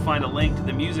can also find a link to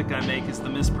the music I make as the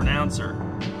Mispronouncer.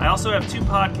 I also have 2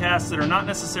 podcasts that are not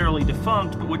necessarily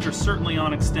defunct, but which are certainly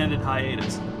on extended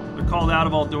hiatus. They're called Out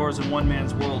of All Doors and One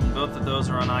Man's World, and both of those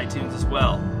are on iTunes as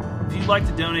well. If you'd like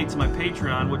to donate to my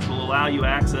Patreon, which will allow you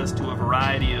access to a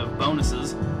variety of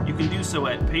bonuses, you can do so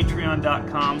at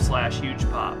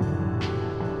patreon.com/hugepop.